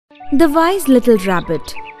The Wise Little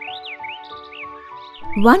Rabbit.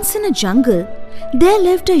 Once in a jungle, there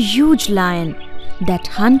lived a huge lion that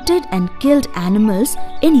hunted and killed animals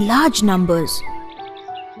in large numbers.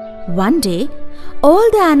 One day, all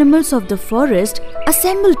the animals of the forest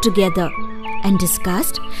assembled together and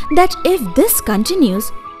discussed that if this continues,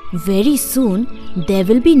 very soon there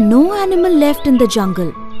will be no animal left in the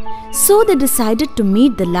jungle. So they decided to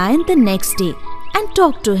meet the lion the next day and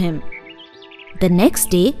talk to him. The next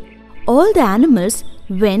day, all the animals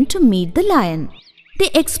went to meet the lion. They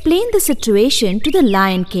explained the situation to the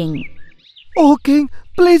Lion King. "Oh King,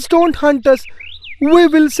 please don't hunt us. We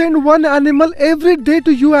will send one animal every day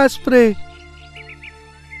to you as prey."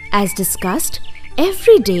 As discussed,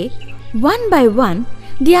 every day, one by one,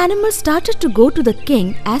 the animals started to go to the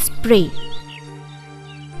king as prey.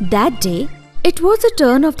 That day, it was the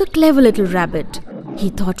turn of the clever little rabbit. He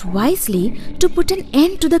thought wisely to put an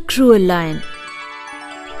end to the cruel lion.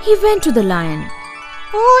 He went to the lion.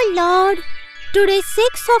 "Oh Lord, today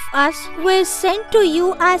 6 of us were sent to you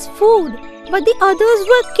as food, but the others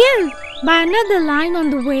were killed by another lion on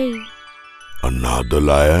the way." "Another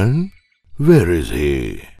lion? Where is he?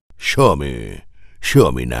 Show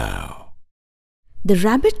me now." The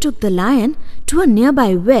rabbit took the lion to a nearby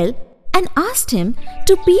well and asked him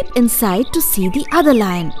to peep inside to see the other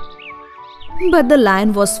lion. But the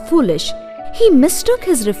lion was foolish. He mistook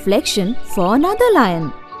his reflection for another lion.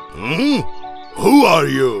 Who are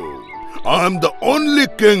you? I'm the only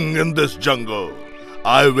king in this jungle.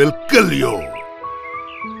 I will kill you.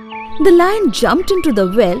 The lion jumped into the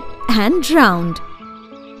well and drowned.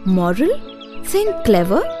 Moral: think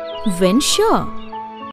clever, win sure.